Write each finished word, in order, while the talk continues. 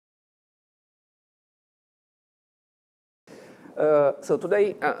So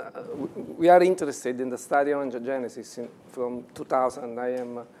today we are interested in the study of angiogenesis. From 2000, I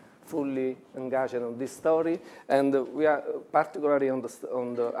am fully engaged on this story, and we are particularly on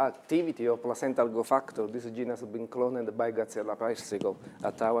the activity of placental growth factor. This gene has been cloned by Graziella Persico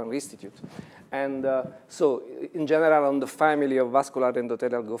at our institute. And so in general, on the family of vascular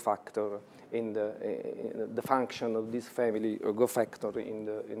endothelial growth factor, in the function of this family of growth factor in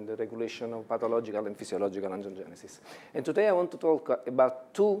the regulation of pathological and physiological angiogenesis. And today I want to talk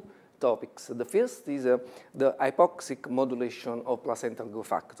about two topics. The first is the hypoxic modulation of placental growth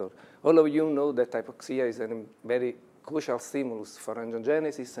factor. All of you know that hypoxia is a very crucial stimulus for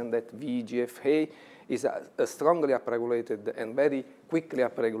angiogenesis, and that VEGF-A is strongly upregulated and very quickly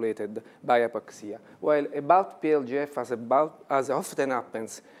upregulated by hypoxia. While about PlGF, as often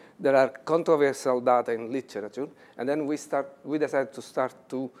happens, there are controversial data in literature, and then we decided to start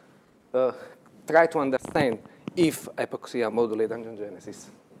to try to understand if hypoxia modulates angiogenesis.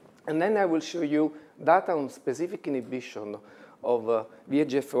 And then I will show you data on specific inhibition of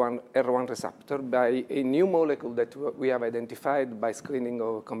VEGFR-1 receptor by a new molecule that we have identified by screening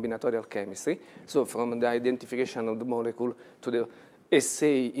of combinatorial chemistry. So from the identification of the molecule to the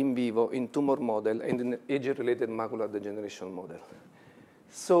assay in vivo in tumor model and in age-related macular degeneration model.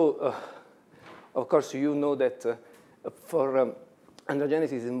 So, of course, you know that for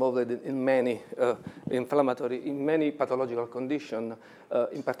angiogenesis is involved in many in many pathological conditions,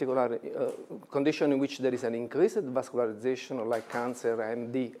 in particular conditions in which there is an increased vascularization, like cancer,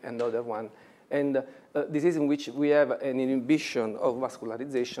 MD, and other one. And disease in which we have an inhibition of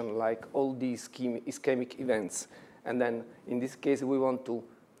vascularization, like all these ischemic events. And then, in this case, we want to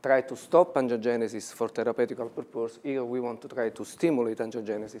try to stop angiogenesis for therapeutical purpose. Here we want to try to stimulate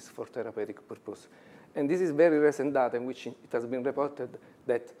angiogenesis for therapeutic purpose. And this is very recent data in which it has been reported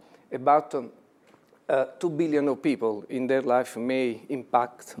that about 2 billion of people in their life may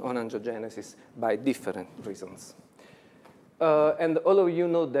impact on angiogenesis by different reasons. And all of you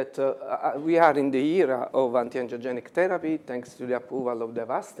know that we are in the era of anti-angiogenic therapy thanks to the approval of the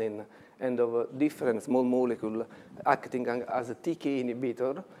Avastin and of different small molecule acting as a TK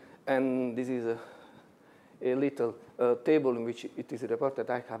inhibitor. And this is a little table in which it is reported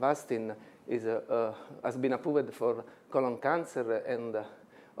that Avastin has been approved for colon cancer and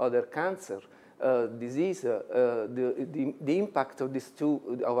other cancer disease. The impact of these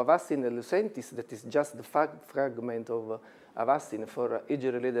two, of Avastin and Lucentis, that is just the fragment of Avastin for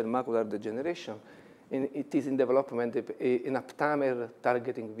age-related macular degeneration. It is in development in aptamer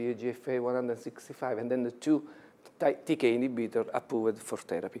targeting VEGFR-165, and then the two TK inhibitor approved for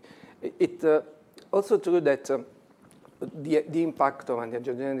therapy. It also true that the impact of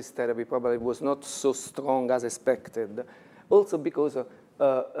anti-angiogenesis therapy probably was not so strong as expected, also because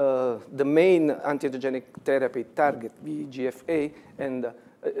the main anti-angiogenic therapy target VEGF-A, and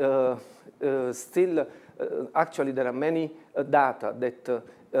still actually there are many data that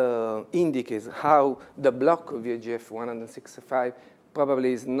indicates how the block of VEGF-165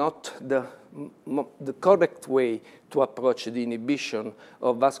 probably is not the correct way to approach the inhibition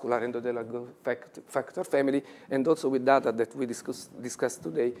of vascular endothelial growth factor family, and also with data that we discussed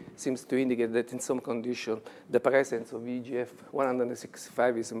today seems to indicate that in some conditions the presence of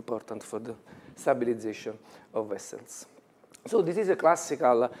VEGF-165 is important for the stabilization of vessels. So this is a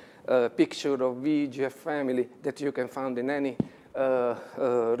classical picture of VEGF family that you can find in any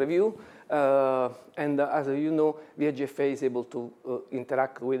review. And as you know, VEGF-A is able to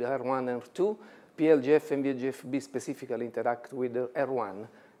interact with R1 and R2. PlGF and VEGF-B specifically interact with R1.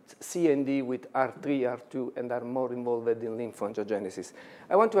 C and D with R3, R2, and are more involved in lymphoangiogenesis.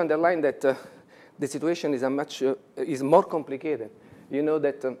 I want to underline that the situation is more complicated. You know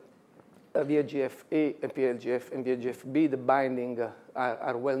that VEGF-A and PlGF and VEGF-B, the binding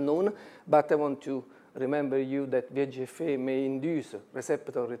are well known, but I want to remember you that VEGF-A may induce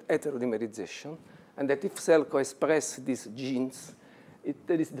receptor heterodimerization, and that if cell co-express these genes,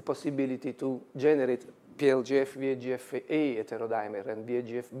 there is the possibility to generate PlGF, VEGF-A heterodimer and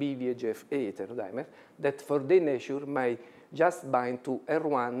VEGF-B, VEGF-A heterodimer that for their nature may just bind to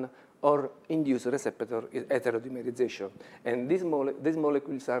R1 or induce receptor heterodimerization. And these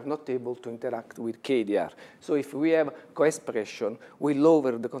molecules are not able to interact with KDR. So if we have co-expression, we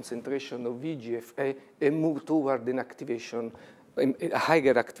lower the concentration of VEGF-A and move toward an activation, a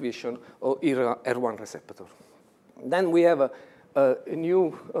higher activation of R1 receptor. Then we have a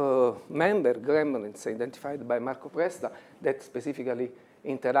new member, gremlins, identified by Marco Presta, that specifically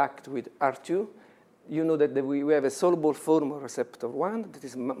interact with R2. You know that we have a soluble form of receptor 1 that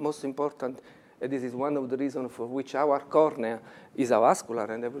is most important. This is one of the reasons for which our cornea is avascular,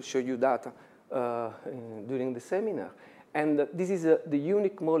 and I will show you data during the seminar. And this is the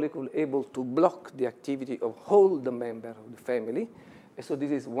unique molecule able to block the activity of all the members of the family. And so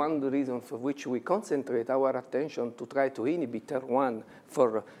this is one of the reasons for which we concentrate our attention to try to inhibit TER1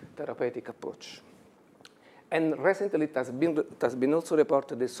 for therapeutic approach. And recently it has been also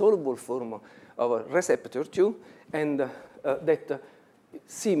reported the soluble form of receptor 2, and that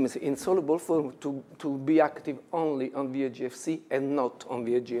seems in soluble form to be active only on VEGF-C and not on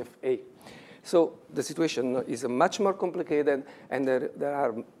VEGF-A. So the situation is much more complicated, and there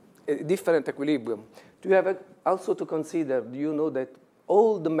are different equilibrium. You have also to consider, you know, that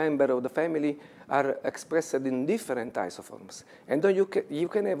all the members of the family are expressed in different isoforms. And then you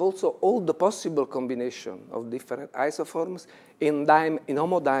can have also all the possible combination of different isoforms in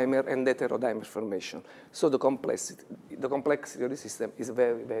homodimer and heterodimer formation. So the complexity of the system is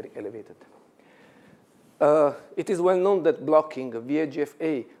very, very elevated. It is well known that blocking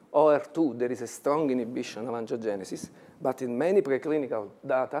VEGF-A OR2, there is a strong inhibition of angiogenesis, but in many preclinical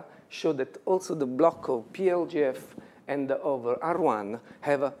data show that also the block of PlGF and over R1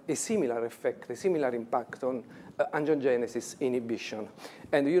 have a similar effect, a similar impact on angiogenesis inhibition.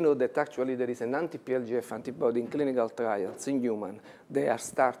 And you know that actually there is an anti-PlGF antibody in clinical trials in human. They are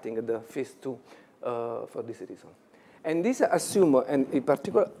starting the phase 2 for this reason. And this assume, and in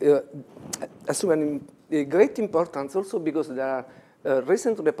particular, assume a great importance also because there are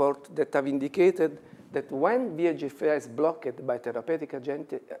recent reports that have indicated that when VEGF-A is blocked by therapeutic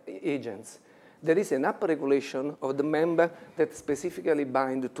agents, there is an upregulation of the member that specifically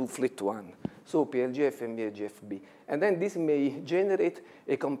bind to FLT1, so PlGF and VEGF-B. And then this may generate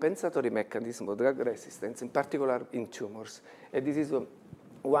a compensatory mechanism of drug resistance, in particular in tumors. And this is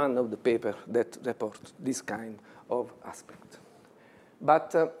one of the papers that report this kind of aspect.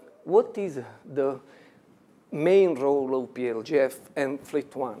 But what is the main role of PlGF and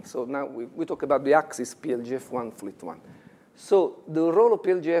FLT1? So now we talk about the axis PlGF1, FLT1. So the role of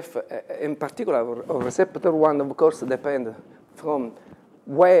PlGF, in particular, of receptor 1, of course, depends from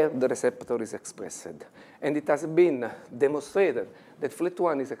where the receptor is expressed. And it has been demonstrated that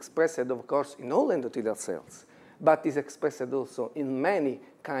FLT1 is expressed, of course, in all endothelial cells, but is expressed also in many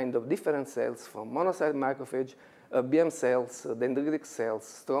kind of different cells, from monocyte macrophage, BM cells, dendritic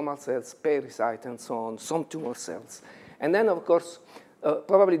cells, stromal cells, pericyte, and so on, some tumor cells. And then, of course,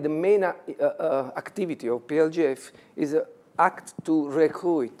 probably the main activity of PlGF is act to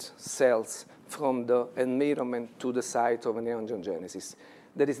recruit cells from the environment to the site of angiogenesis.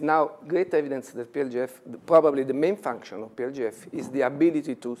 There is now great evidence that PlGF, probably the main function of PlGF, is the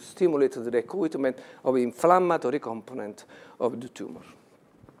ability to stimulate the recruitment of inflammatory component of the tumor.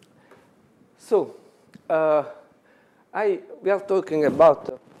 So, we are talking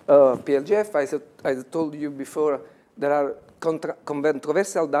about PlGF. I told you before, there are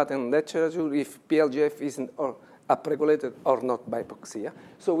controversial data in literature if PlGF is upregulated or not by hypoxia.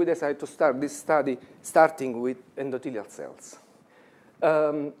 So we decided to start this study starting with endothelial cells.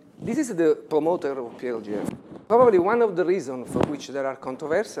 This is the promoter of PlGF. Probably one of the reasons for which there are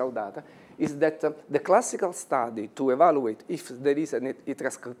controversial data is that the classical study to evaluate if there is a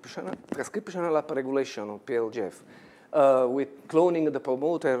transcriptional upregulation of PlGF with cloning the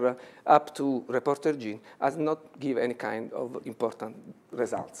promoter up to reporter gene has not given any kind of important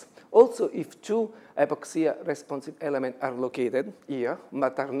results. Also, if two hypoxia-responsive elements are located here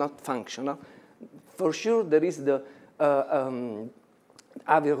but are not functional, for sure there is the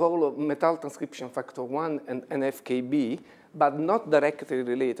have a role of metal transcription factor 1 and NFKB, but not directly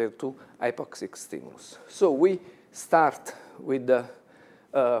related to hypoxic stimulus. So we start with the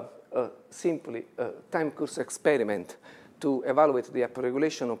simply time course experiment to evaluate the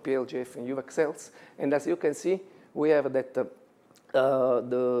upregulation of PlGF in UVEC cells. And as you can see, we have that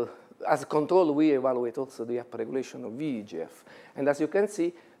as a control, we evaluate also the upregulation of VEGF. And as you can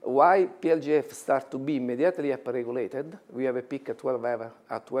see, why PlGF starts to be immediately upregulated, we have a peak at 12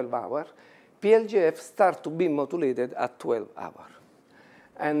 hours, PlGF starts to be modulated at 12 hours.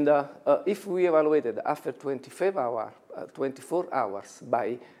 And if we evaluated after 24 hours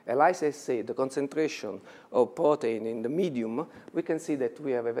by ELISA assay, the concentration of protein in the medium, we can see that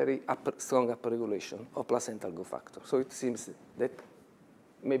we have a very strong upregulation of placental growth factor. So it seems that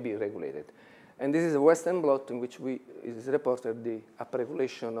may be regulated. And this is a Western blot in which it is reported the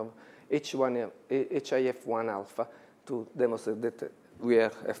upregulation of HIF1 alpha to demonstrate that we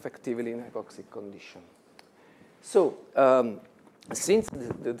are effectively in hypoxic condition. So since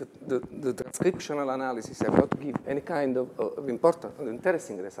the transcriptional analysis have not given any kind of important and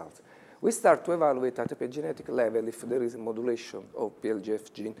interesting results, we start to evaluate at epigenetic level if there is a modulation of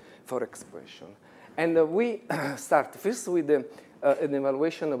PlGF gene for expression. And we start first with an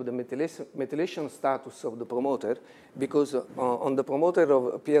evaluation of the methylation status of the promoter, because on the promoter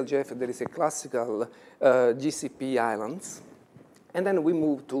of PlGF there is a classical GCP islands. And then we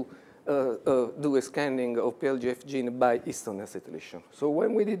move to do a scanning of PlGF gene by histone acetylation. So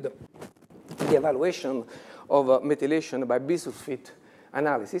when we did the evaluation of methylation by bisulfite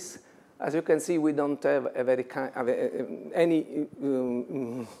analysis, as you can see, we don't have any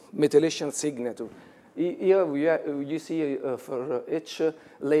methylation signature. Here you see for each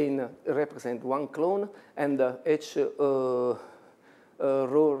lane represent one clone, and each row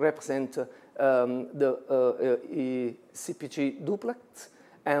represent the CpG duplex,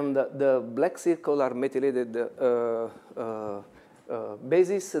 and the black circle are methylated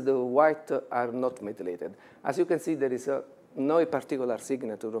bases, the white are not methylated. As you can see, there is no particular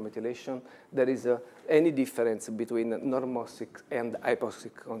signature of methylation. There is any difference between normoxic and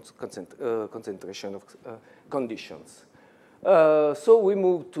hypoxic concentration of conditions. So we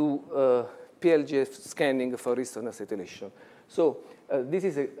move to PlGF scanning for histone acetylation. So this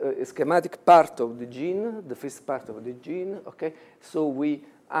is a schematic part of the gene, the first part of the gene, okay? So we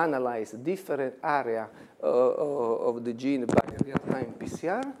analyze different area of the gene by real-time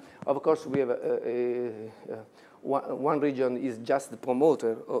PCR. Of course, we have one region is just the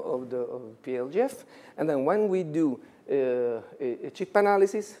promoter of PlGF. And then when we do a chip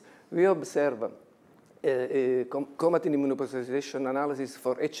analysis, we observe a chromatin immunoprocessation analysis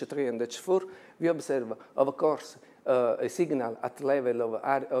for H3 and H4. We observe, of course, a signal at level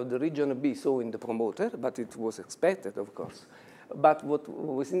of the region B, so in the promoter, but it was expected, of course. But what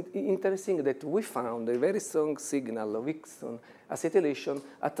was interesting is that we found a very strong signal of histone acetylation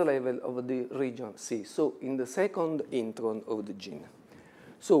at the level of the region C, so in the second intron of the gene.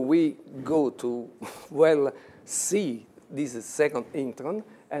 So we go to, well, see this second intron,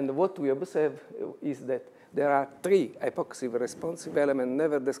 and what we observe is that there are 3 hypoxic responsive elements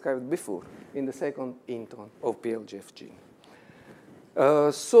never described before in the second intron of PlGF gene.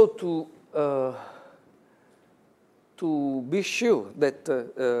 So to be sure that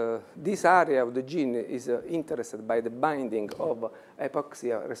this area of the gene is interested by the binding of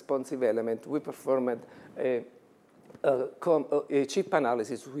hypoxia responsive element, we performed a chip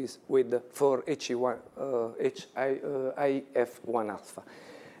analysis for IF1 alpha.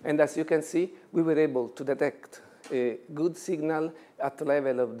 And as you can see, we were able to detect a good signal at the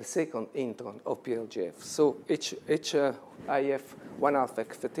level of the second intron of PlGF. So HIF1 alpha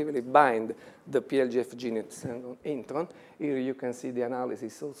effectively bind the PlGF gene at the second intron. Here you can see the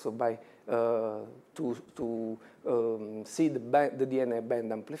analysis also by to see the DNA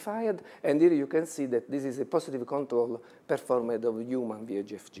band amplified. And here you can see that this is a positive control performed of human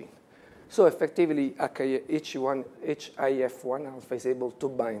VEGF gene. So effectively, HIF1 alpha is able to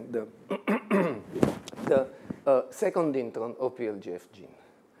bind the second intron of PlGF gene.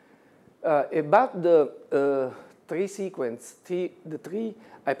 About the 3 sequence, the 3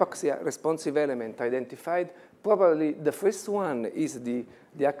 hypoxia responsive elements identified, probably the first one is the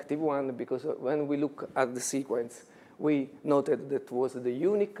active one, because when we look at the sequence, we noted that was the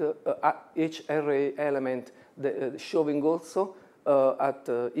unique HRA element showing also at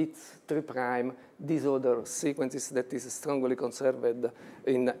its 3' these other sequences that is strongly conserved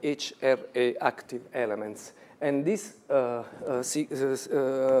in HRA active elements. And this sequence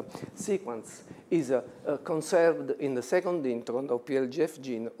is conserved in the second intron of PlGF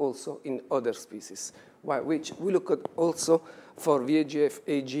gene, also in other species, which we look at also for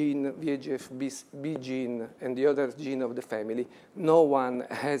VEGF-A gene, VEGF-B gene, and the other gene of the family. No one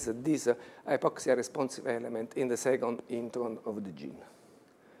has this hypoxia responsive element in the second intron of the gene.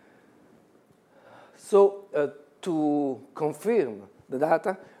 So to confirm the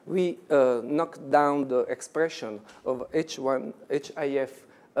data, we knocked down the expression of HIF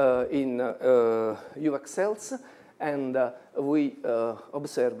in UX cells, and we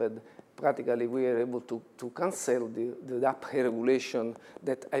observed practically we are able to cancel the upregulation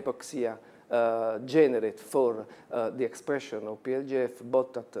that hypoxia generate for the expression of PlGF,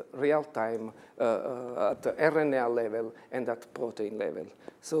 both at real time, at RNA level, and at protein level.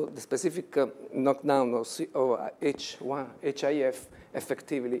 So the specific knockdown of HIF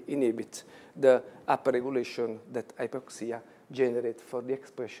effectively inhibits the upregulation that hypoxia generates for the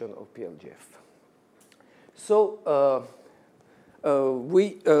expression of PlGF. So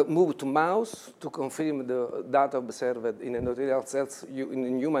we moved to mouse to confirm the data observed in endothelial cells,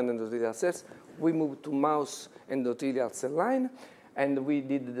 in human endothelial cells. We moved to mouse endothelial cell line, and we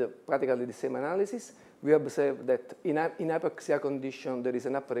did practically the same analysis. We observed that in hypoxia condition, there is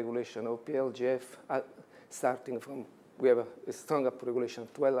an upregulation of PlGF starting from, we have a strong upregulation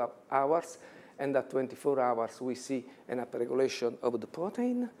 12 hours, and at 24 hours we see an upregulation of the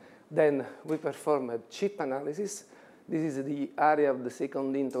protein. Then we perform a chip analysis. This is the area of the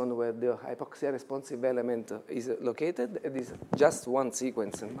second intron where the hypoxia responsive element is located. It is just one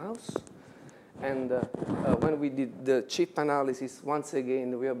sequence in mouse. And when we did the chip analysis, once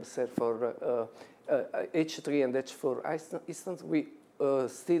again, we observed for H3 and H4 histons, we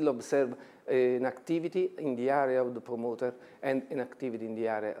still observe an activity in the area of the promoter and an activity in the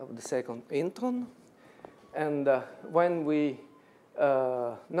area of the second intron. And when we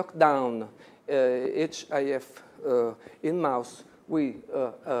knock down HIF in mouse, we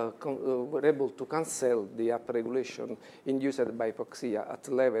were able to cancel the upregulation induced by hypoxia at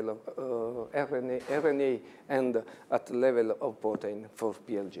the level of RNA and at the level of protein for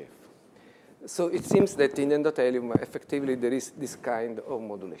PlGF. So it seems that in endothelium, effectively, there is this kind of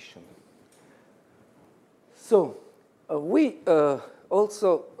modulation. So we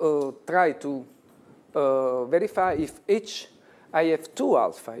also try to verify if HIF2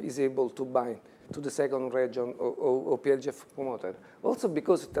 alpha is able to bind to the second region of PlGF promoter. Also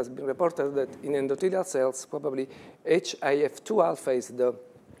because it has been reported that in endothelial cells, probably HIF2 alpha is the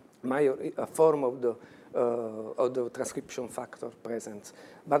form of the transcription factor present.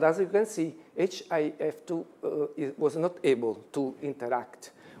 But as you can see, HIF2 was not able to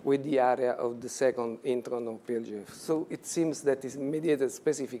interact with the area of the second intron of PlGF. So it seems that it's mediated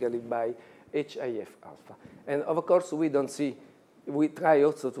specifically by HIF alpha. And of course, we don't see, we try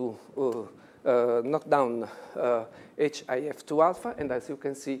also to knock down HIF2 alpha, and as you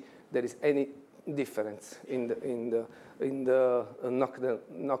can see, there is any difference in the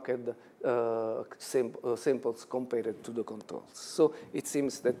knocked samples compared to the controls. So it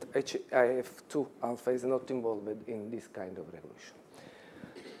seems that HIF2 alpha is not involved in this kind of regulation.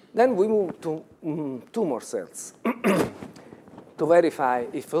 Then we move to tumor cells to verify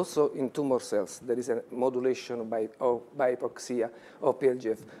if also in tumor cells there is a modulation by hypoxia or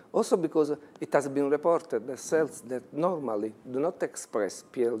PlGF. Also because it has been reported that cells that normally do not express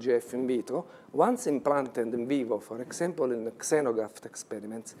PlGF in vitro, once implanted in vivo, for example in the xenograft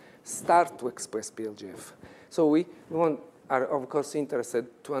experiments, start to express PlGF. So we are of course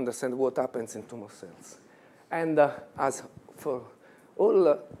interested to understand what happens in tumor cells. And as for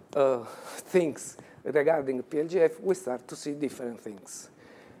all things regarding PlGF, we start to see different things.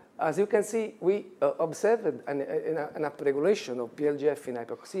 As you can see, we observed an upregulation of PlGF in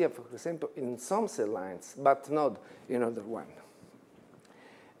hypoxia, for example, in some cell lines, but not in other one.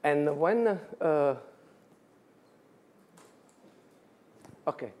 And when,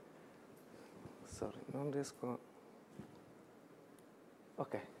 okay, sorry, non riesco,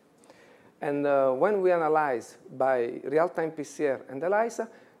 okay. And when we analyze by real-time PCR and ELISA,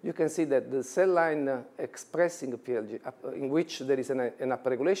 you can see that the cell line expressing PlGF, in which there is an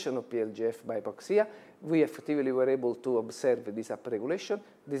upregulation of PlGF by hypoxia, we effectively were able to observe this upregulation.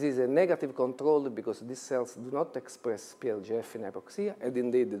 This is a negative control because these cells do not express PlGF in hypoxia, and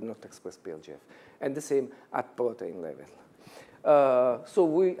indeed do not express PlGF. And the same at protein level. So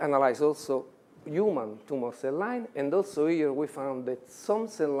we analyze also human tumor cell line, and also here we found that some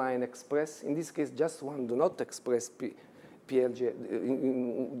cell line express, in this case just one, do not express PlGF,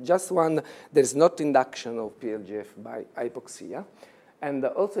 just one, there is not induction of PlGF by hypoxia. And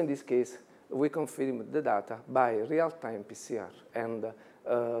also in this case, we confirmed the data by real-time PCR and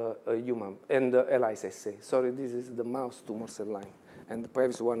human, and ELISA assay. Sorry, this is the mouse tumor cell line, and the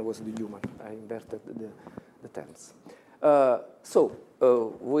previous one was the human. I inverted the terms. So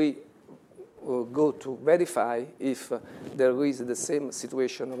we go to verify if there is the same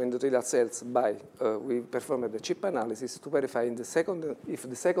situation of endothelial cells by, we performed the chip analysis to verify in the second, if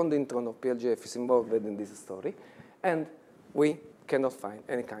the second intron of PlGF is involved in this story, and we cannot find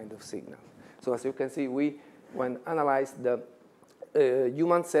any kind of signal. So as you can see, we, when analyzed the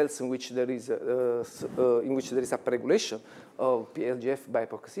human cells in which there is upregulation of PlGF by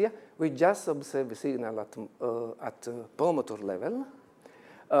hypoxia, we just observe a signal at promoter level.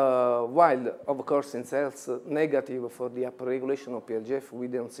 While, of course, in cells negative for the upregulation of PlGF, we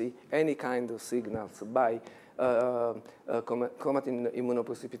don't see any kind of signals by chromatin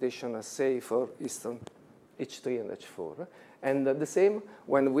immunoprecipitation assay for histone H3 and H4. And the same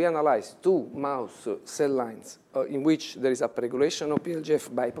when we analyze two mouse cell lines in which there is upregulation of PlGF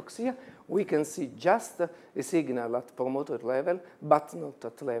by hypoxia, we can see just a signal at promoter level, but not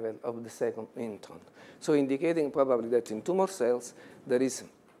at level of the second intron. So indicating probably that in tumor cells, there is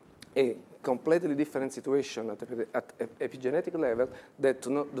a completely different situation at epigenetic level that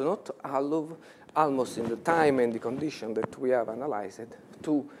do not allow, almost in the time and the condition that we have analyzed,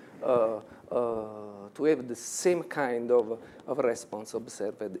 to to have the same kind of response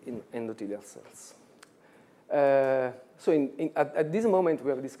observed in endothelial cells. So at this moment, we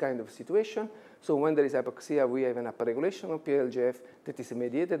have this kind of situation. So when there is hypoxia, we have an upregulation of PLGF that is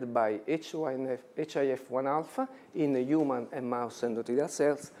mediated by HIF-1 alpha in human and mouse endothelial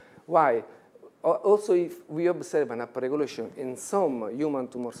cells. Why? Also, if we observe an upregulation in some human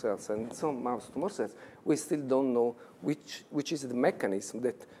tumor cells and some mouse tumor cells, we still don't know which is the mechanism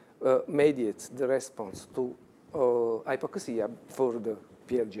that mediates the response to hypoxia for the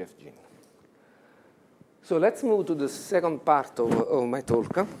PLGF gene. So let's move to the second part of my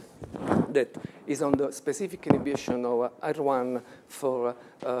talk, that is on the specific inhibition of R1 for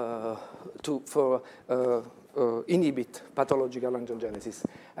inhibit pathological angiogenesis.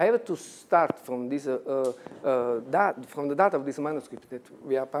 I have to start from this from the data of this manuscript that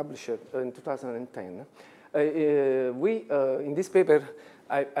we are published in 2010. In this paper,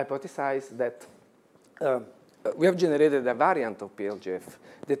 I hypothesized that we have generated a variant of PLGF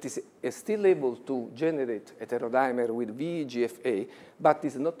that is still able to generate heterodimer with VEGF-A, but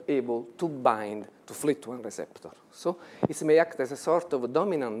is not able to bind to FLT1 receptor. So it may act as a sort of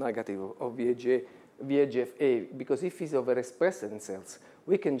dominant negative of VEGF-A, because if it's overexpressed in cells,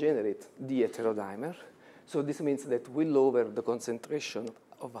 we can generate the heterodimer. So this means that we lower the concentration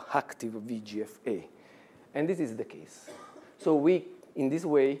of active VEGF-A. And this is the case. So we, in this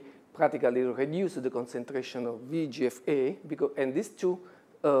way, practically reduce the concentration of VEGF-A, and these two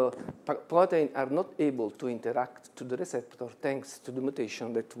proteins are not able to interact to the receptor thanks to the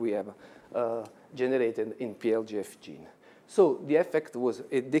mutation that we have generated in PLGF gene. So the effect was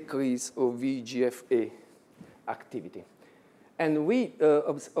a decrease of VEGF-A activity. And we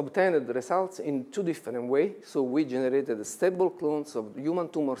obtained the results in two different ways. So we generated stable clones of human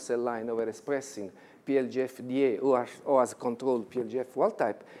tumor cell line overexpressing PLGF-DA or as controlled PLGF wild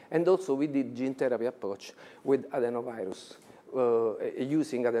type, and also we did gene therapy approach with adenovirus,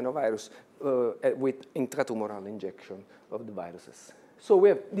 using adenovirus with intratumoral injection of the viruses. So we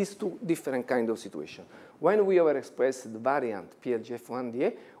have these two different kinds of situations. When we overexpress the variant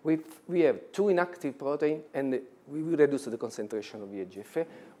PLGF-1-DA, we have two inactive proteins, and we will reduce the concentration of VEGF-A.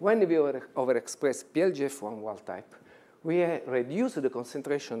 When we overexpress PLGF-1 wild type, we reduce the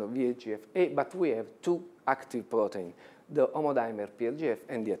concentration of VEGF-A, but we have two active proteins, the homodimer PLGF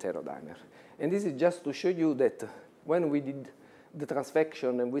and the heterodimer. And this is just to show you that when we did the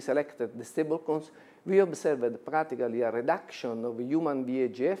transfection and we selected the stable clones, we observed practically a reduction of human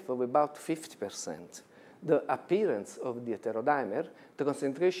VEGF of about 50%. The appearance of the heterodimer, the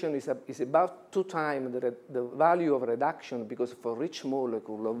concentration is about 2 times the value of reduction, because for each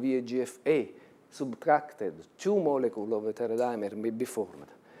molecule of VEGF-A subtracted, 2 molecules of heterodimer may be formed.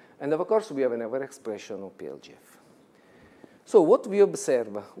 And of course, we have an overexpression of PLGF. So what we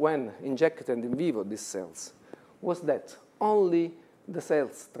observed when injected in vivo these cells was that only the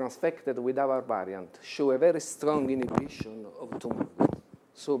cells transfected with our variant show a very strong inhibition of tumor growth.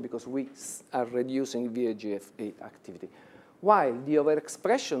 So because we are reducing VEGF-A activity, while the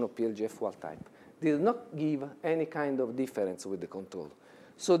overexpression of PLGF wild type did not give any kind of difference with the control.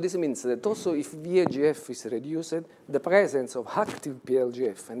 So this means that also if VEGF is reduced, the presence of active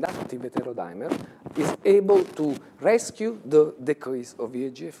PLGF and active heterodimer is able to rescue the decrease of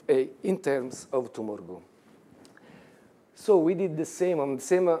VEGF-A in terms of tumor growth. So we did the same on the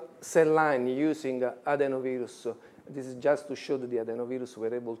same cell line using adenovirus. This is just to show that the adenovirus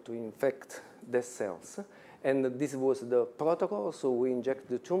were able to infect the cells. And this was the protocol. So we inject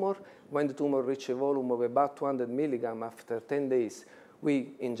the tumor. When the tumor reaches a volume of about 200 milligrams after 10 days,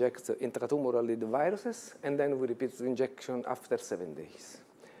 we inject intratumorally the viruses, and then we repeat the injection after 7 days.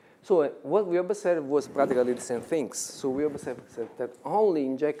 So what we observed was practically the same things. So we observed that only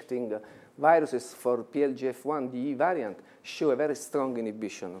injecting viruses for PLGF-1-DE variant show a very strong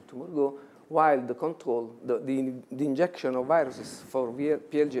inhibition of tumor growth, while the control, the injection of viruses for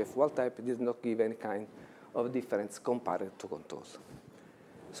PLGF wild type did not give any kind of difference compared to controls.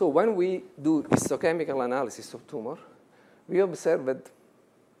 So when we do histochemical analysis of tumor, we observed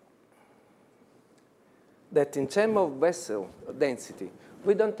that in terms of vessel density,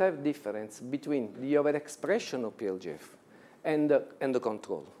 we don't have difference between the overexpression of PLGF and the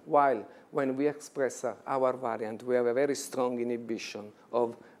control, while when we express our variant, we have a very strong inhibition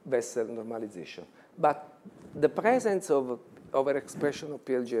of vessel normalization. But the presence of overexpression of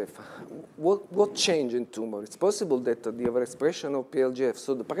PLGF, what changed in tumor? It's possible that the overexpression of PLGF,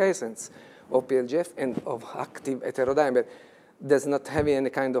 so the presence of PLGF and of active heterodimer, does not have any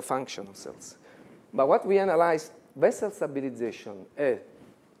kind of function of cells. But what we analyzed, vessel stabilization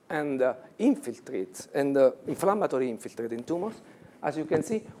and infiltrates and inflammatory infiltrate in tumors, as you can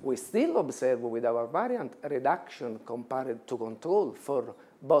see, we still observe with our variant a reduction compared to control for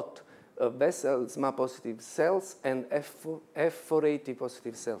both vessel SMA-positive cells and F480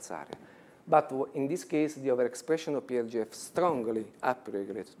 positive cells area. But in this case, the overexpression of PLGF strongly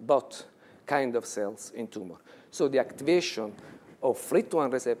upregulates both kind of cells in tumor. So the activation of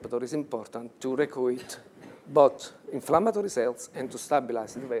FLT1 receptor is important to recruit both inflammatory cells and to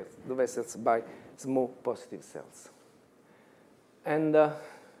stabilize the vessels by small positive cells. And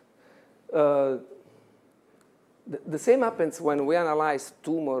the same happens when we analyze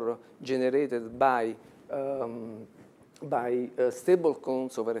tumor generated by stable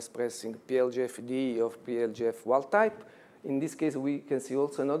cones overexpressing PLGF-D or PLGF wild type. In this case, we can see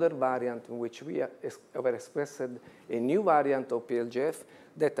also another variant in which we overexpressed a new variant of PLGF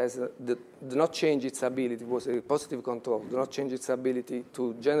that did not change its ability, was a positive control, did not change its ability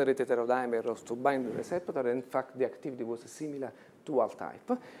to generate heterodimer or to bind the receptor, and in fact, the activity was similar to wild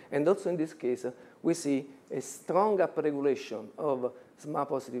type. And also in this case, we see a strong upregulation of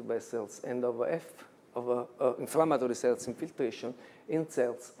SMA-positive vessels and of inflammatory cells infiltration in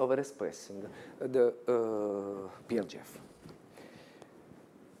cells overexpressing the PLGF.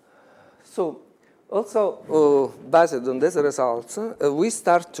 So also based on these results, we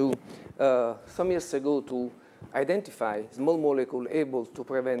start to, some years ago, to identify small molecule able to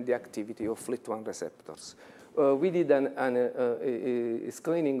prevent the activity of FLT1 receptors. We did a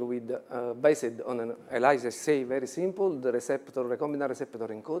screening with, based on an ELISA assay, very simple, the receptor, recombinant receptor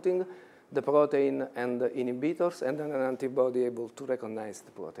encoding, the protein and the inhibitors, and then an antibody able to recognize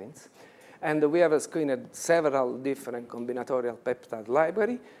the proteins. And we have screened several different combinatorial peptide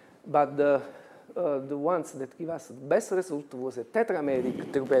library, but the ones that give us the best result was a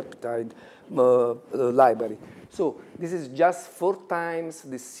tetrameric tripeptide library. So this is just 4 times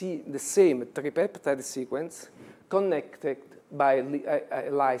the same tripeptide sequence connected by a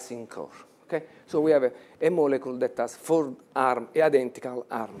lysine core. Okay? So we have a molecule that has 4 identical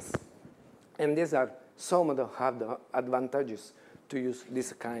arms. And these are some of the advantages to use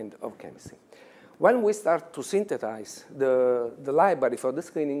this kind of chemistry. When we start to synthesize the library for the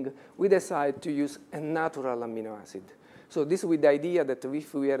screening, we decide to use a natural amino acid. So this with the idea that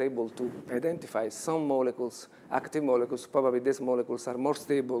if we are able to identify some molecules, active molecules, probably these molecules are more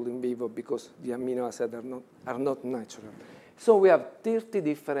stable in vivo because the amino acids are not natural. So we have 30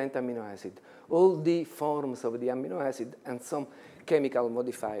 different amino acids, all the forms of the amino acid and some chemical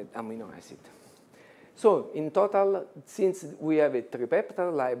modified amino acid. So in total, since we have a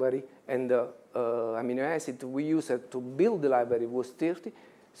tripeptide library and the amino acid we used to build the library was 30,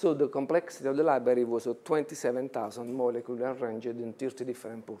 so the complexity of the library was 27,000 molecules arranged in 30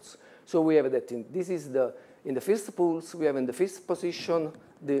 different pools. So we have that in the first pools, we have in the first position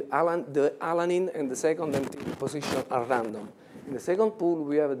the alanine, and the second and third position are random. In the second pool,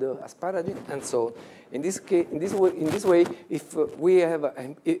 we have the asparagine, and so on. In this way, if we have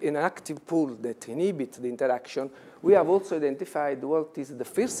an active pool that inhibits the interaction, we have also identified what is the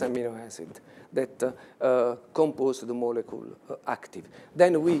first amino acid that composes the molecule active.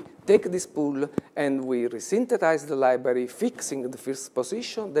 Then we take this pool and we resynthesize the library, fixing the first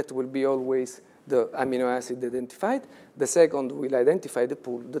position. That will be always the amino acid identified. The second will identify the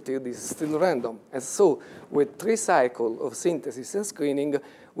pool. The third is still random. And so with 3 cycles of synthesis and screening,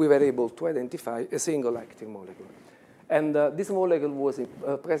 we were able to identify a single active molecule. And this molecule was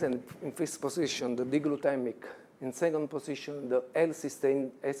present in first position, the diglutamic. In second position, the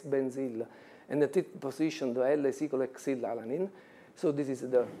L-cysteine S-benzyl. And the third position, the L-acetylhexylalanine. So this is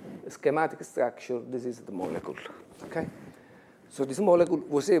the schematic structure. This is the molecule. Okay? So this molecule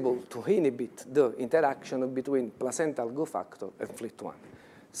was able to inhibit the interaction between placental growth factor and FLT1.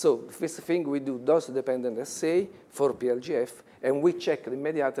 So the first thing we do dose-dependent assay for PLGF, and we check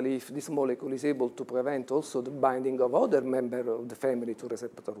immediately if this molecule is able to prevent also the binding of other members of the family to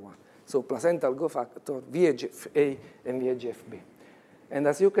receptor 1. So placental growth factor, VEGF-A, and VEGF-B. And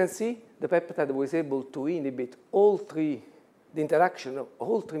as you can see, the peptide was able to inhibit the interaction of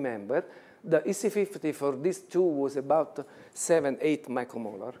all 3 members. The EC50 for these 2 was about 7-8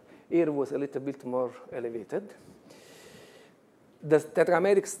 micromolar. Here was a little bit more elevated. The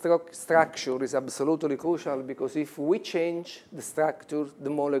tetrameric structure is absolutely crucial because if we change the structure, the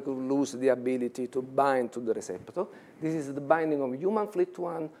molecule loses the ability to bind to the receptor. This is the binding of human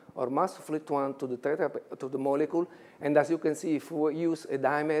FLT1 or mouse FLT1 to the molecule. And as you can see, if we use a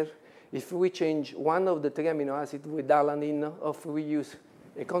dimer, if we change one of the 3 amino acids with alanine, or if we use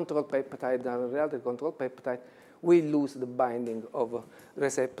a control peptide and a related control peptide, we lose the binding of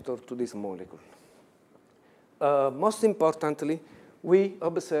receptor to this molecule. Most importantly, we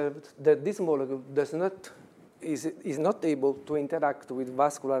observed that this molecule does not is not able to interact with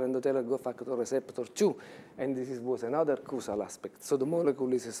vascular endothelial growth factor receptor 2, and this was another crucial aspect. So the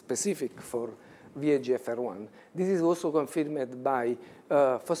molecule is specific for VEGFR-1. This is also confirmed by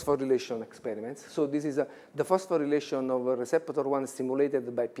phosphorylation experiments. So this is the phosphorylation of receptor 1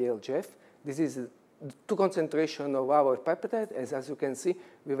 stimulated by PlGF. This is the two concentration of our peptide. As you can see,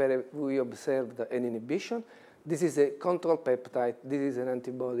 we observed an inhibition. This is a control peptide. This is an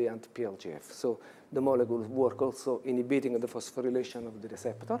antibody anti-PlGF. So the molecules work also inhibiting the phosphorylation of the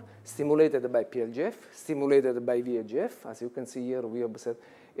receptor, stimulated by PlGF, stimulated by VEGF. As you can see here, we observe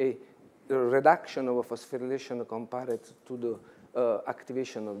a reduction of phosphorylation compared to the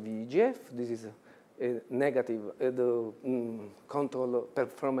activation of VEGF. This is a negative, control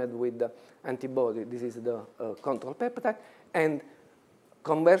performed with the antibody. This is the control peptide. And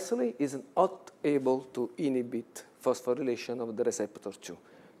conversely, is not able to inhibit phosphorylation of the receptor 2.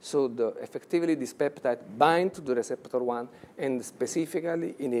 So effectively, this peptide binds to the receptor 1 and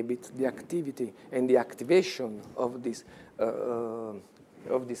specifically inhibits the activity and the activation of this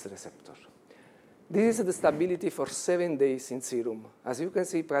receptor. This is the stability for 7 days in serum. As you can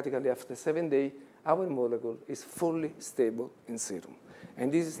see, practically after 7 days, our molecule is fully stable in serum.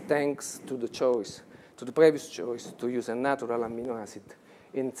 And this is thanks to the choice, to the previous choice to use a natural amino acid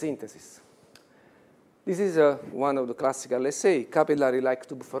in synthesis. This is one of the classical assay, capillary-like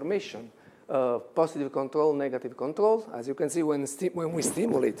tube formation, positive control, negative control. As you can see, when we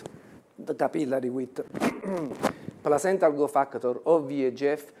stimulate the capillary with placental growth factor or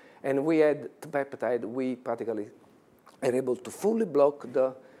VEGF, and we add the peptide, we practically are able to fully block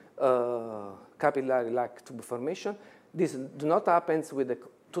the capillary-like tube formation. This does not happen with the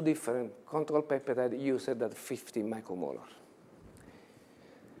two different control peptides used at 50 micromolar.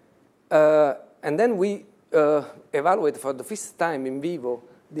 And then we evaluate for the first time in vivo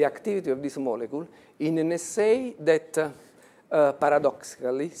the activity of this molecule in an assay that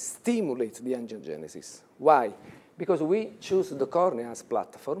paradoxically stimulates the angiogenesis. Why? Because we choose the cornea as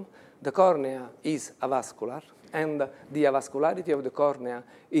platform. The cornea is avascular, and the avascularity of the cornea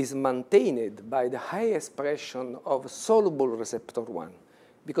is maintained by the high expression of soluble receptor 1.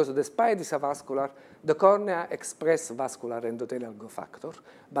 Because despite this avascular, the cornea expresses vascular endothelial growth factor,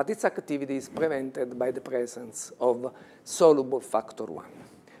 but its activity is prevented by the presence of soluble factor 1.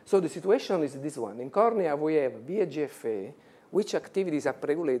 So the situation is this one. In cornea, we have VEGF-A, which activity is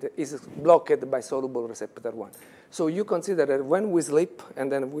upregulated, is blocked by soluble receptor 1. So you consider that when we sleep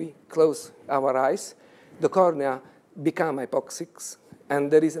and then we close our eyes, the cornea become hypoxic, and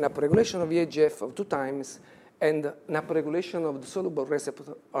there is an upregulation of VEGF of 2 times, and an upregulation of the soluble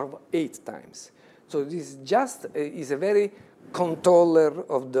receptor of 8 times. So this is a very controller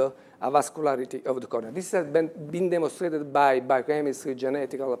of the avascularity of the cornea. This has been demonstrated by biochemistry,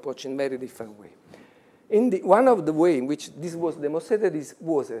 genetical approach in very different way. One of the ways in which this was demonstrated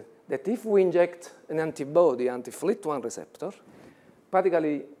was that if we inject an antibody, anti-FLT1 receptor,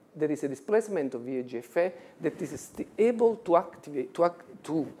 practically there is a displacement of VEGF that is able to activate,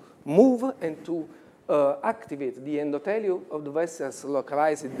 to move and to activate the endothelium of the vessels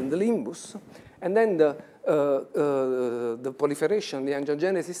localized in the limbus, and then the proliferation, the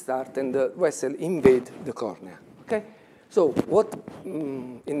angiogenesis starts, and the vessel invade the cornea. Okay? So what,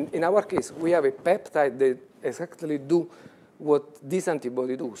 in our case, we have a peptide that exactly do what this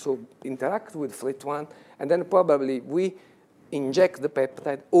antibody do. So interact with FLT1, and then probably we inject the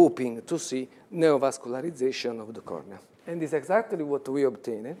peptide hoping to see neovascularization of the cornea. And this is exactly what we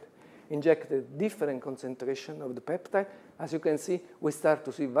obtained. Injected different concentration of the peptide. As you can see, we start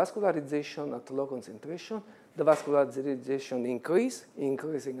to see vascularization at low concentration. The vascularization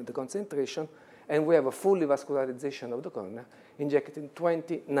increasing the concentration, and we have a fully vascularization of the cornea, injecting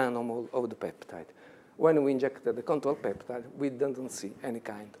 20 nanomole of the peptide. When we injected the control peptide, we didn't see any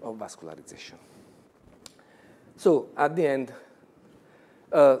kind of vascularization. So at the end,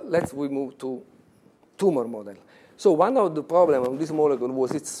 we move to tumor model. So one of the problems of this molecule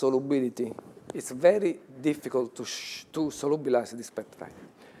was its solubility. It's very difficult to solubilize this peptide.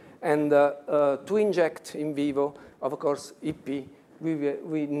 And to inject in vivo, of course, EP,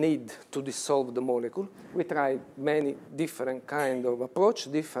 we need to dissolve the molecule. We tried many different kind of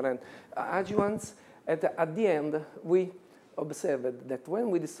approach, different adjuvants. At the end, we observed that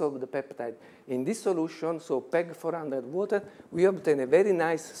when we dissolve the peptide in this solution, so PEG-400 water, we obtain a very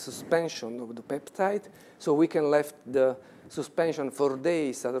nice suspension of the peptide. So we can left the suspension for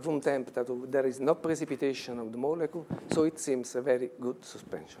days at room temperature. There is no precipitation of the molecule, so it seems a very good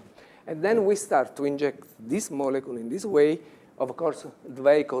suspension. And then we start to inject this molecule in this way. Of course, the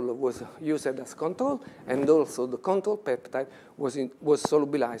vehicle was used as control, and also the control peptide was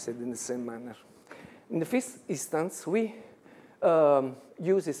solubilized in the same manner. In the first instance, we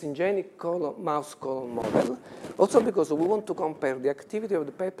use a syngenic mouse colon model, also because we want to compare the activity of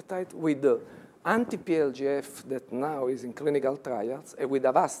the peptide with the anti-PlGF that now is in clinical trials, and with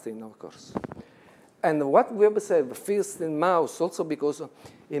Avastin, of course. And what we observed first in mouse, also because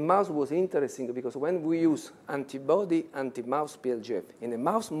in mouse was interesting, because when we use antibody anti-mouse PlGF in a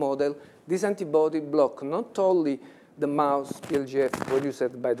mouse model, this antibody block not only the mouse PlGF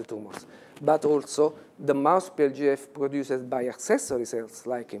produced by the tumors, but also the mouse PlGF produced by accessory cells,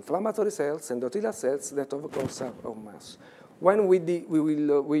 like inflammatory cells, endothelial cells, that of course are on mouse. When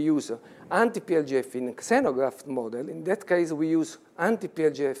we use anti-PlGF in a xenograft model, in that case we use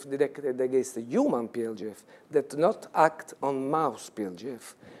anti-PlGF directed against the human PlGF that do not act on mouse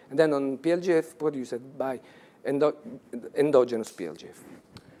PlGF, and then on PlGF produced by endogenous PlGF.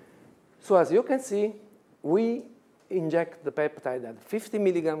 So as you can see, we inject the peptide at 50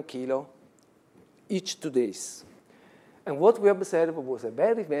 milligram kilo each 2 days. And what we observed was a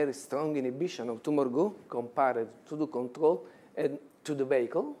very, very strong inhibition of tumor growth compared to the control and to the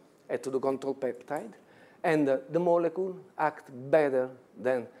vehicle, and to the control peptide. And the molecule acts better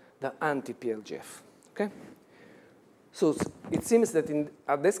than the anti-PlGF. Okay? So it seems that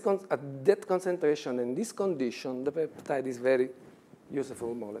at that concentration and this condition, the peptide is very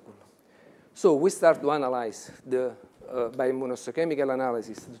useful molecule. So we start to analyze by immunohistochemical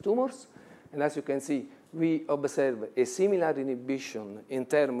analysis the tumors. And as you can see, we observe a similar inhibition in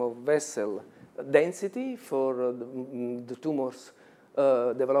terms of vessel density for the tumors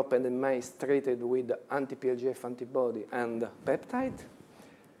developed in mice treated with anti-PlGF antibody and peptide.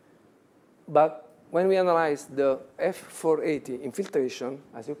 But when we analyze the F480 infiltration,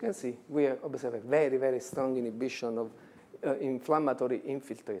 as you can see, we observe a very, very strong inhibition of inflammatory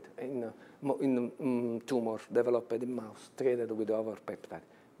infiltrate in tumor developed in mouse treated with our peptide.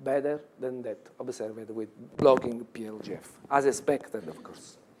 Better than that observed with blocking PlGF, as expected, of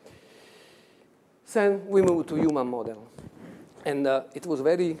course. Then we move to human model. And it was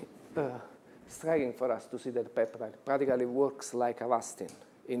very striking for us to see that peptide practically works like Avastin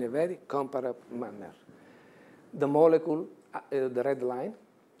in a very comparable manner. The molecule, the red line,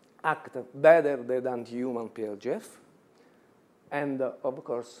 acts better than human PlGF. And of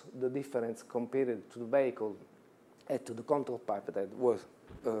course, the difference compared to the vehicle and to the control peptide was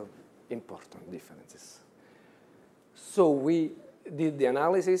important differences. So we did the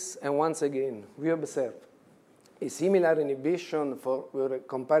analysis, and once again, we observed a similar inhibition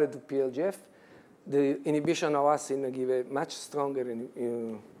compared to PlGF. The inhibition of Avastin gives a much stronger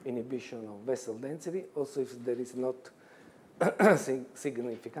inhibition of vessel density, also if there is not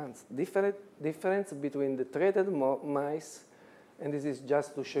significant difference between the treated mice, and this is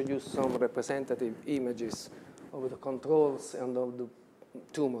just to show you some representative images of the controls and of the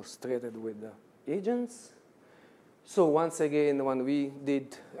tumors treated with the agents. So once again, when we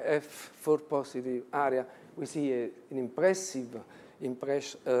did F4 positive area, we see an impressive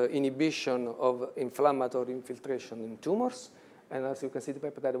inhibition of inflammatory infiltration in tumors. And as you can see, the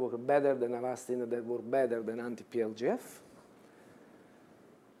peptide work better than Avastin, that work better than anti-PlGF.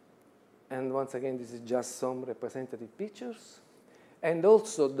 And once again, this is just some representative pictures. And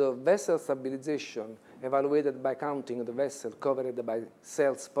also the vessel stabilization evaluated by counting the vessel covered by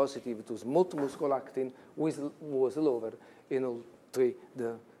cells positive to smooth muscle-actin was lower in all three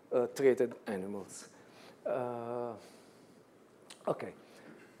the treated animals. Okay.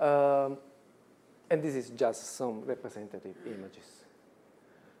 And this is just some representative images.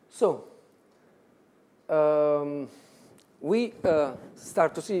 So we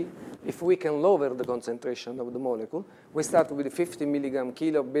start to see if we can lower the concentration of the molecule. We start with 50 milligram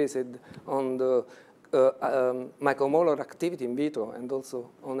kilo based on the micromolar activity in vitro and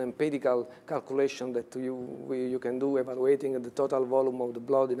also on empirical calculation that you can do evaluating the total volume of the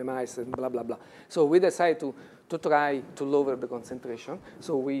blood in the mice and blah, blah, blah. So we decided to try to lower the concentration.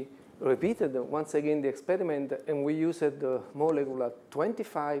 So we repeated once again the experiment, and we used the molecule at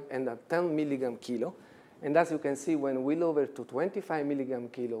 25 and at 10 milligram kilo. And as you can see, when we lower to 25 milligram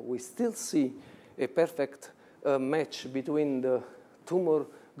kilo, we still see a perfect match between the tumor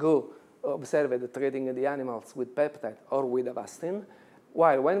growth observed treating the animals with peptide or with Avastin,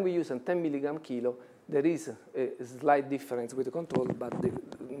 while when we use 10 milligram kilo, there is a slight difference with the control, but the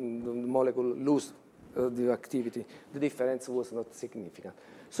molecule loses the activity. The difference was not significant.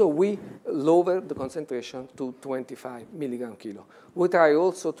 So we lowered the concentration to 25 milligram kilo. We try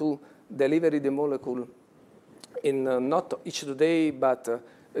also to deliver the molecule in not each day, but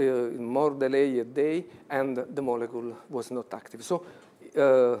more delay a day, and the molecule was not active. So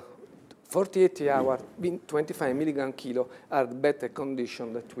 48 hours, 25 milligram kilo are the better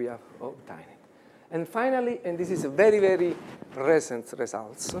condition that we are obtaining. And finally, and this is a very, very recent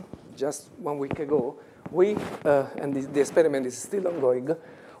results, just 1 week ago, we, and the experiment is still ongoing,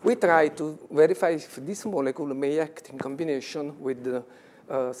 we try to verify if this molecule may act in combination with the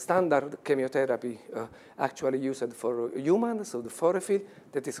standard chemotherapy actually used for humans, so the fluorophil,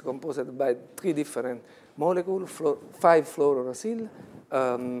 that is composed by 3 different molecules, 5-fluorouracil,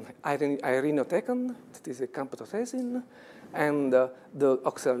 irinotecan, that is a camptothecin, and the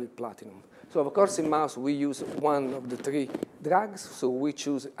oxalate platinum. So of course in mouse we use one of the 3 drugs, so we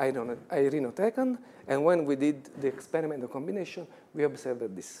choose irinotecan, and when we did the experimental combination, we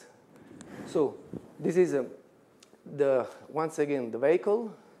observed this. So this is once again the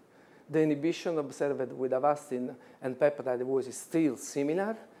vehicle. The inhibition observed with Avastin and peptide was still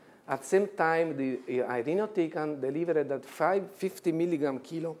similar. At the same time, the irinotecan delivered at 50 milligram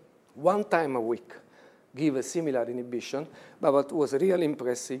kilo 1 time a week, give a similar inhibition, but what was really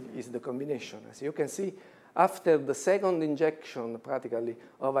impressive is the combination. As you can see, after the second injection, practically,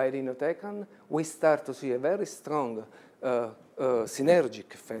 of irinotecan, we start to see a very strong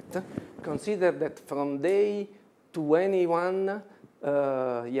synergic effect. Consider that from day 21,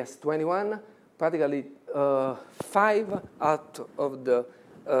 21, practically 5 out of the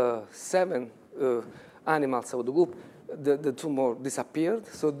 7 animals of the group, the tumor disappeared.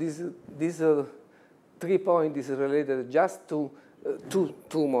 So this 3 point is related just to 2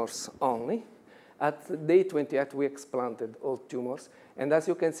 tumors only. At day 28, we explanted all tumors. And as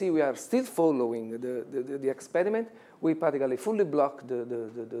you can see, we are still following the experiment. We practically fully block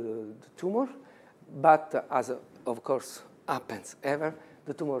the tumor. But as, of course, happens ever,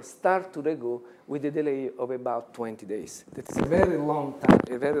 the tumor starts to regrow with a delay of about 20 days. That is a very long time,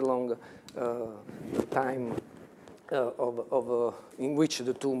 a very long time in which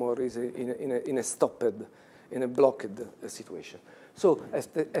the tumor is in a stopped, in a blocked situation. So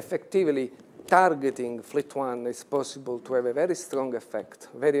effectively, targeting FLT1 is possible to have a very strong effect,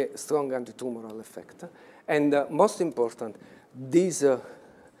 very strong antitumoral effect. And most important, this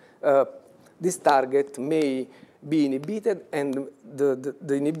target may be inhibited, and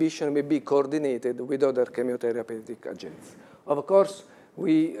the inhibition may be coordinated with other chemotherapeutic agents. Of course,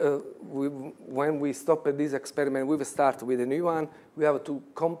 when we stop this experiment, we will start with a new one. We have to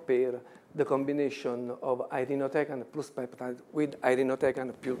compare the combination of irinotecan plus peptide with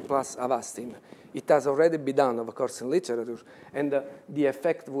irinotecan plus Avastin. It has already been done, of course, in literature, and the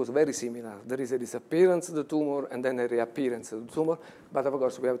effect was very similar. There is a disappearance of the tumor and then a reappearance of the tumor, but of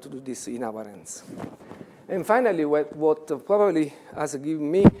course we have to do this in our hands. And finally, what probably has given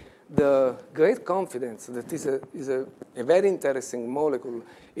me the great confidence that is a very interesting molecule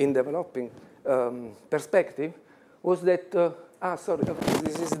in developing perspective was that, sorry,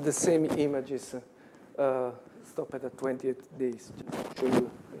 this is the same images stopped at 28 days, just to show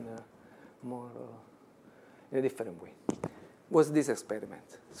you in a different way, was this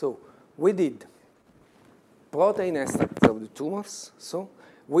experiment. So we did protein extracts of the tumors, so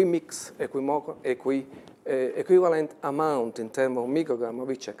we mix equivalent amount in terms of microgram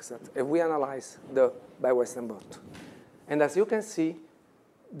of each extract, and we analyze by Western blot. And as you can see,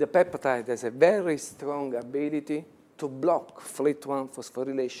 the peptide has a very strong ability to block FLT1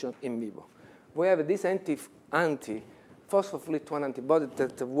 phosphorylation in vivo. We have this anti-phospho-FLT1 antibody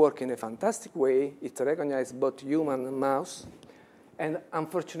that works in a fantastic way. It recognizes both human and mouse. And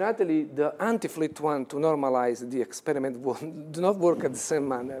unfortunately, the anti-FLT1 to normalize the experiment do not work at the same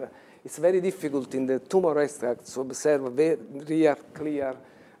manner. It's very difficult in the tumor extracts to observe very real, clear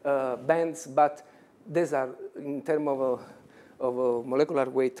bands, but these are, in terms of molecular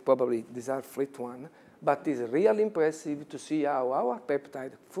weight, probably these are FLT1. But it's really impressive to see how our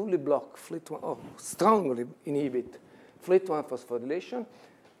peptide fully block FLT1, strongly inhibit FLT1 phosphorylation.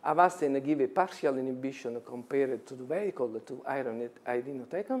 Avastin give a partial inhibition compared to the vehicle, to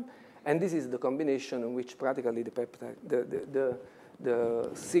irinotecan, and this is the combination in which practically the peptide, the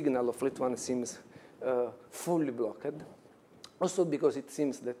signal of FLT1 seems fully blocked. Also because it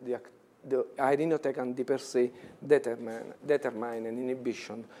seems that the irinotecan per se determine an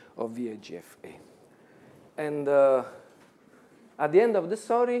inhibition of VEGF-A. And at the end of the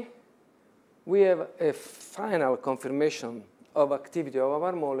story, we have a final confirmation of activity of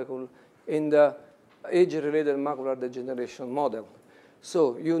our molecule in the age-related macular degeneration model.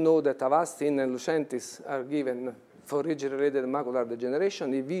 So you know that Avastin and Lucentis are given for age-related macular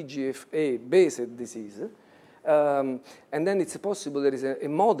degeneration, a VEGF-A-based disease. And then it's possible there is a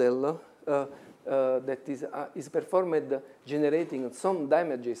model that is performed generating some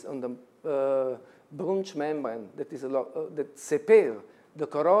damages on the branch membrane that separe the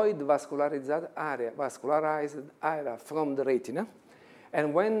choroid vascularized area from the retina.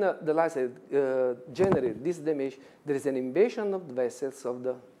 And when the laser generates this damage, there is an invasion of the vessels of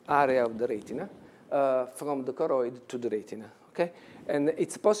the area of the retina from the choroid to the retina. Okay? And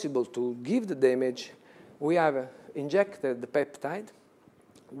it's possible to give the damage. We have injected the peptide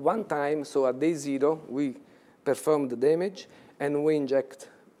one time, so at day 0, we perform the damage, and we inject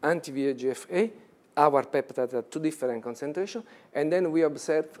anti-VEGF-A, our peptide at 2 different concentrations, and then we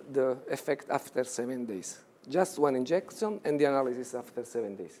observe the effect after 7 days. Just one injection, and the analysis after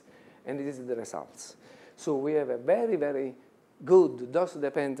 7 days. And this is the results. So we have a very, very good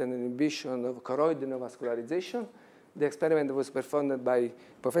dose-dependent inhibition of choroid neovascularization. The experiment was performed by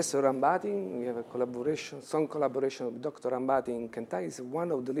Professor Rambati. We have a collaboration, some collaboration with Dr. Rambati in Kentucky. He's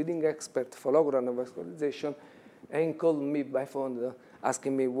one of the leading experts for local neovascularization, and called me by phone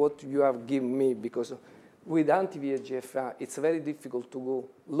asking me what you have given me, because with anti-VEGFR, it's very difficult to go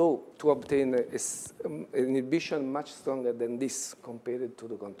low to obtain an inhibition much stronger than this compared to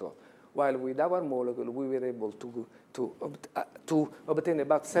the control. While with our molecule, we were able to obtain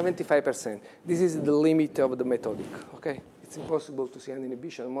about 75%. This is the limit of the methodic, okay? It's impossible to see an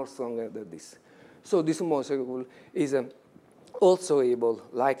inhibition more stronger than this. So this molecule is also able,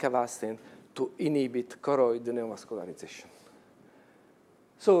 like Avastin, to inhibit choroid neovascularization.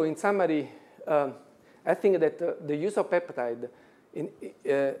 So in summary, I think that the use of peptide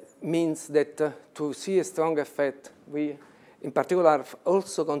means that to see a strong effect, we, in particular,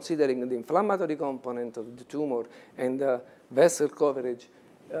 also considering the inflammatory component of the tumor and vessel coverage,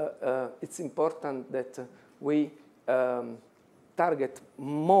 it's important that we target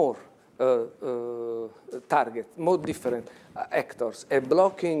more more different actors.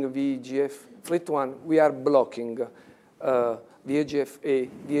 Blocking VEGF-1, we are blocking VEGF-A,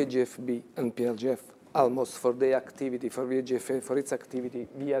 VEGF-B, and PlGF almost for the activity, for VEGF-A, for its activity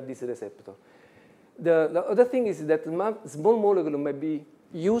via this receptor. The other thing is that small molecule may be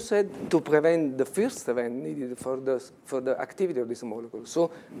used to prevent the first event needed for the activity of this molecule, so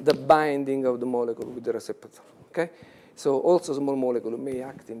the binding of the molecule with the receptor. Okay? So also small molecule may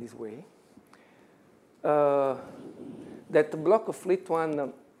act in this way. That block of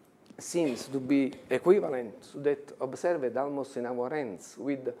FLT1 seems to be equivalent to that observed almost in our hands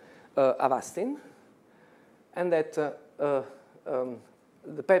with Avastin, and that the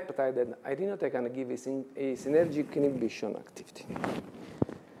peptide that irinotecan gives a synergic inhibition activity.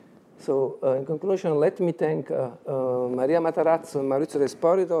 So in conclusion, let me thank Maria Matarazzo and Maurizio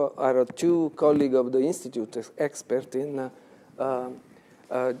Respolito, are 2 colleagues of the Institute, experts in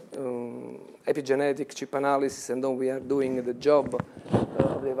epigenetic chip analysis, and then we are doing the job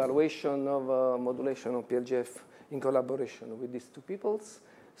of the evaluation of modulation of PlGF in collaboration with these 2 peoples.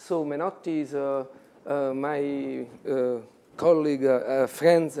 So Menotti is my colleague,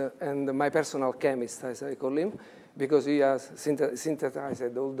 friend, and my personal chemist, as I call him, because he has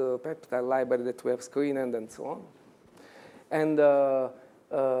synthesized all the peptide library that we have screened and so on. And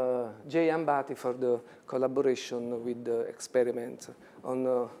Jay Ambati for the collaboration with the experiment on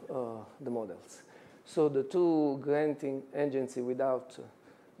the models. So the 2 granting agencies, without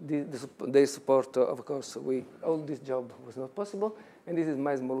their support, of course, all this job was not possible. And this is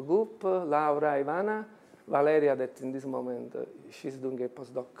my small group, Laura, Ivana, Valeria, that in this moment, she's doing a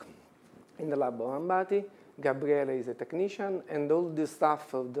postdoc in the lab of Ambati. Gabriele is a technician, and all the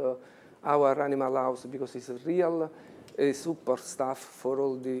staff of our animal house, because it's a real support staff for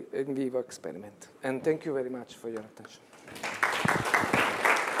all the in vivo experiment. And thank you very much for your attention.